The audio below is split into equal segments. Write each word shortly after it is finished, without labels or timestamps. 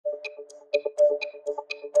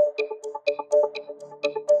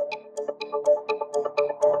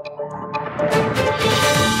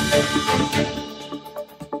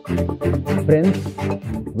Friends,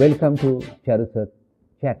 welcome to CHARUSAT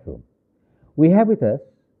Chat Room. We have with us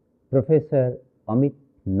Professor Amit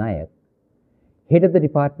Nayak, Head of the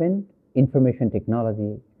Department, Information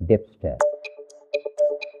Technology, DEPSTAR.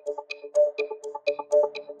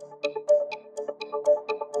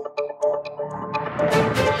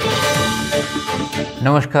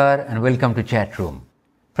 Namaskar and welcome to Chat Room.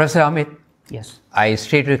 Professor Amit, yes, I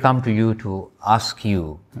straightway come to you to ask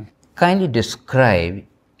you, kindly describe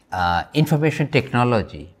information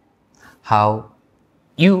technology, how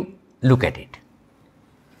you look at it.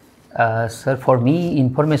 Sir, for me,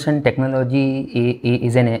 information technology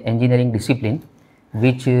is an engineering discipline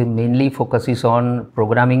which mainly focuses on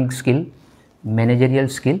programming skill, managerial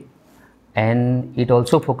skill, and it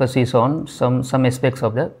also focuses on some aspects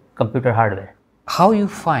of the computer hardware. How you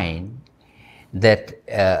find that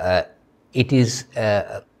it is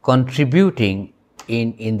contributing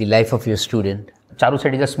in the life of your student?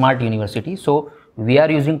 CHARUSAT is a smart university, so we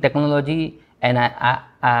are using technology, and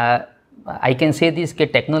I can say this: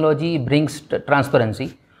 that technology brings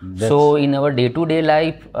transparency. So in our day-to-day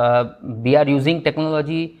life, we are using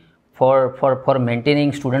technology for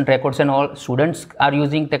maintaining student records, and all students are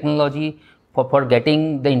using technology for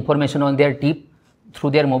getting the information on their tip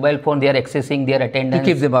through their mobile phone. They are accessing their attendance.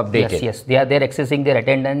 To keep them updated. Yes, they are accessing their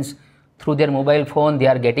attendance through their mobile phone. They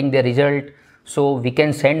are getting their result. So we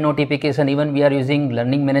can send notification. Even we are using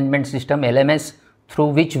learning management system LMS, through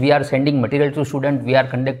which we are sending material to student. We are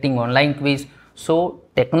conducting online quiz. So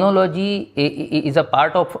technology is a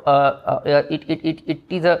part of it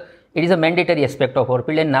is a mandatory aspect of our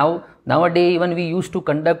field. And nowadays even we used to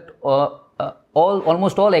conduct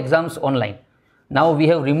almost all exams online. Now we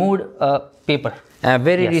have removed paper.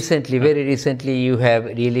 Very recently, you have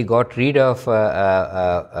really got rid of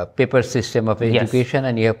a paper system of education,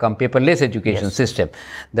 and you have come paperless education system.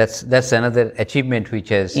 That's another achievement which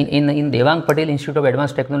has in Devang Patel Institute of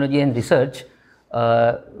Advanced Technology and Research.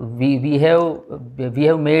 We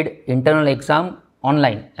have made internal exam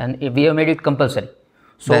online, and we have made it compulsory.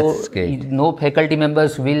 So no faculty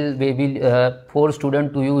members will force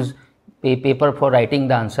student to use paper for writing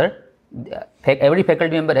the answer. Every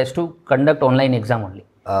faculty member has to conduct online exam only.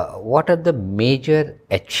 What are the major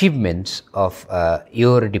achievements of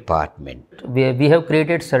your department? We have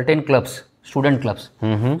created certain clubs, student clubs.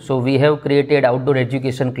 So we have created outdoor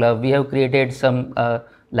education club. We have created some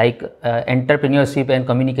like entrepreneurship and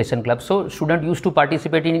communication club. So students used to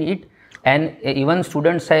participate in it, and even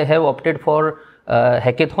students have opted for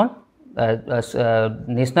hackathon,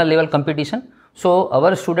 national level competition. So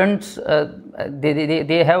our students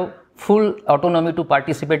they have full autonomy to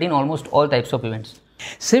participate in almost all types of events.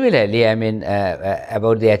 Similarly, I mean,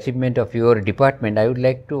 about the achievement of your department, I would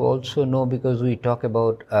like to also know, because we talk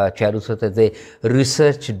about CHARUSAT as a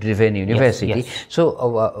research-driven university. Yes.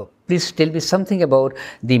 So, please tell me something about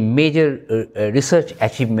the major research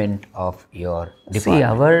achievement of your department. See,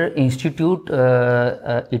 our institute,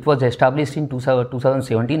 it was established in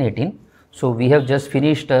 2017-18. So, we have just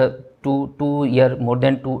finished more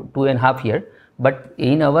than two and a half year. But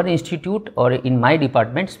in our institute, or in my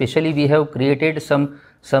department especially, we have created some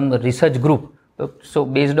research group. So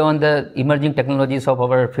based on the emerging technologies of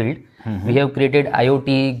our field, we have created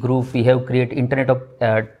IoT group, we have created Internet of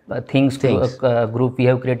Things group, we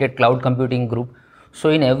have created cloud computing group. So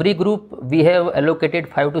in every group, we have allocated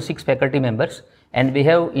 5 to 6 faculty members, and we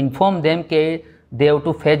have informed them that they have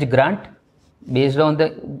to fetch grant based on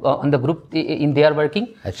the group in they are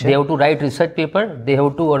working. Achha. They have to write research paper, they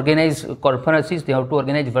have to organize conferences, they have to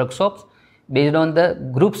organize workshops based on the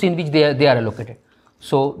groups in which they are allocated.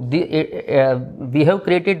 So we have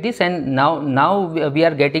created this, and now we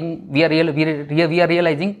are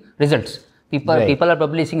realizing results. People are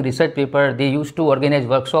publishing research paper. They used to organize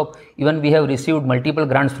workshop. Even we have received multiple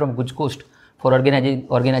grants from Guj Coast for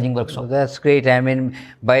organizing workshop. Oh, that's great. I mean,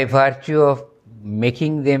 by virtue of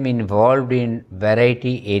making them involved in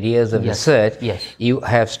variety areas of research, you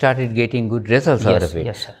have started getting good results out of it.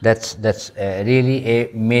 Yes, sir. That's really a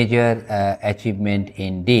major achievement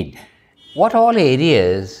indeed. What all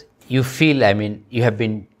areas you feel, I mean, you have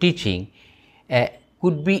been teaching,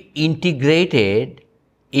 could be integrated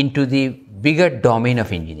into the bigger domain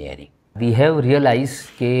of engineering? We have realized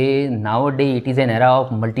that nowadays it is an era of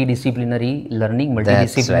multidisciplinary learning,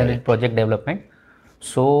 multidisciplinary project development.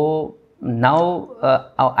 So now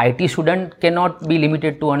our IT student cannot be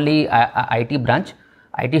limited to only IT branch.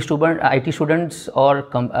 IT students or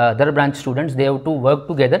other branch students, they have to work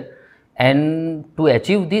together. And to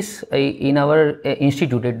achieve this, in our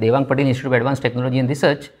institute, at Devang Patel Institute of Advanced Technology and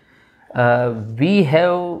Research, we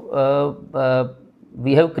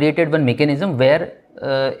have created one mechanism where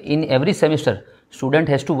in every semester student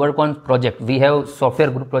has to work on project. We have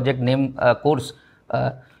software group project name course.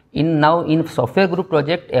 In software group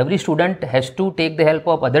project, every student has to take the help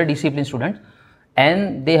of other discipline students,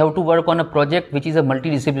 and they have to work on a project which is a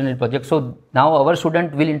multidisciplinary project. So now our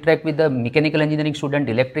student will interact with the mechanical engineering student,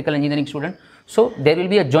 electrical engineering student. So there will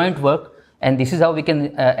be a joint work, and this is how we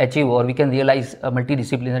can achieve or we can realize a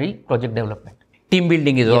multidisciplinary project development. Team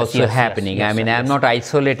building is also happening. Yes, I mean, I'm not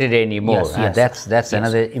isolated anymore. That's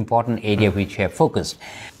another important area which you have focused.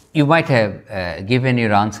 You might have given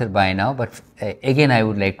your answer by now, but again, I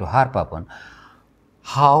would like to harp upon,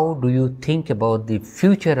 how do you think about the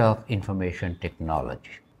future of information technology?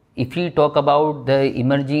 If we talk about the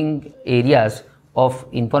emerging areas of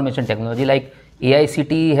information technology, like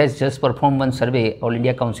AICTE has just performed one survey, All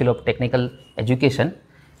India Council of Technical Education,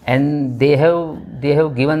 and they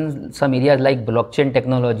have given some areas like blockchain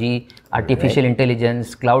technology, artificial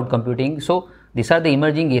intelligence, cloud computing. So these are the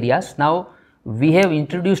emerging areas. Now we have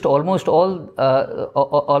introduced almost all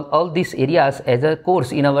these areas as a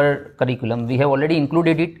course in our curriculum. We have already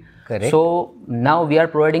included it. Correct. So now we are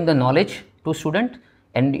providing the knowledge to students,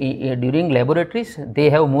 and during laboratories they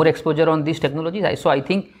have more exposure on these technologies. So I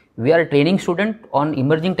think we are training students on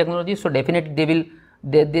emerging technologies. So definitely they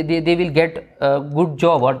will get a good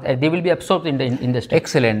job, or they will be absorbed in the industry.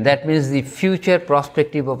 Excellent. That means the future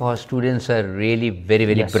perspective of our students are really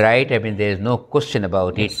very bright. I mean, there is no question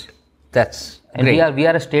about it. That's and great. we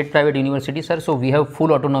are a state private university, sir. So we have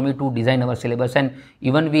full autonomy to design our syllabus, and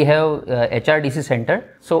even we have HRDC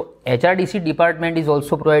center. So HRDC department is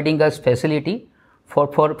also providing us facility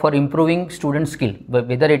for improving student skill,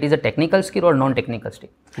 whether it is a technical skill or non-technical skill.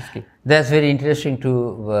 That's very interesting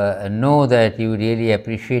to know that you really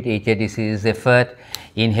appreciate HRDC's effort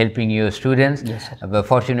in helping your students. Yes, sir. But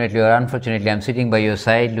fortunately or unfortunately, I'm sitting by your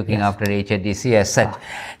side looking after HRDC as such.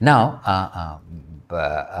 Now,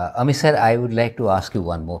 Amit sir, I would like to ask you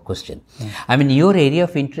one more question. I mean, your area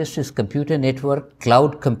of interest is computer network,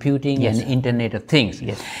 cloud computing, and Internet of Things.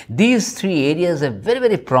 Yes. These three areas are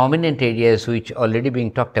very prominent areas which already being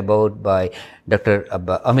talked about by Dr.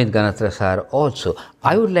 Amit Ganatra sir also.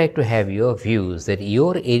 I would like to have your views that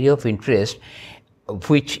your area of interest,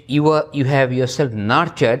 which you have yourself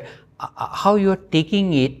nurtured, how you are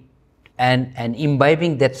taking it and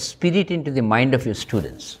imbibing that spirit into the mind of your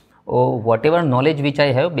students. Whatever knowledge which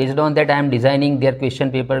I have, based on that I am designing their question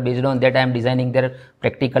paper, based on that I am designing their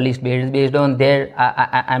practical list, based on there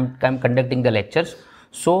I am conducting the lectures.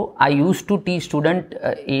 So I used to teach student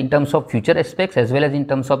in terms of future aspects as well as in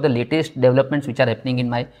terms of the latest developments which are happening in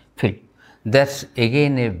my field. That's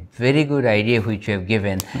again a very good idea which you have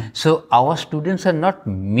given. So our students are not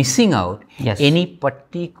missing out any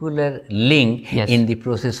particular link in the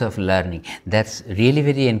process of learning. That's really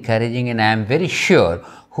very encouraging, and I am very sure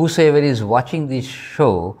whosoever is watching this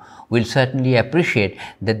show will certainly appreciate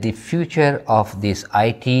that the future of this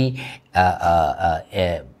IT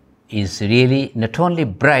is really not only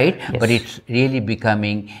bright, but it's really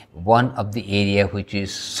becoming one of the area which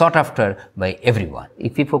is sought after by everyone.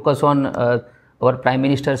 If we focus on our Prime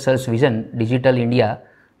Minister Sir's vision, Digital India,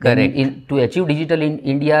 correct. To achieve Digital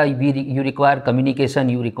India, you require communication,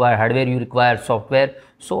 you require hardware, you require software.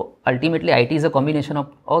 So ultimately, IT is a combination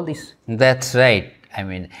of all this. That's right. I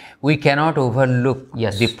mean, we cannot overlook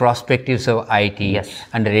the perspectives of IT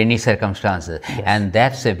under any circumstances. And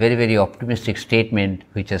that's a very optimistic statement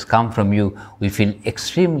which has come from you. We feel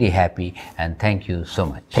extremely happy, and thank you so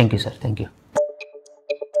much. Thank you, sir. Thank you.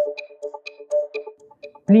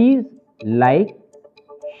 Please like,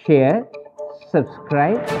 share,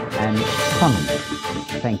 subscribe and comment.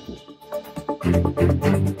 Thank you.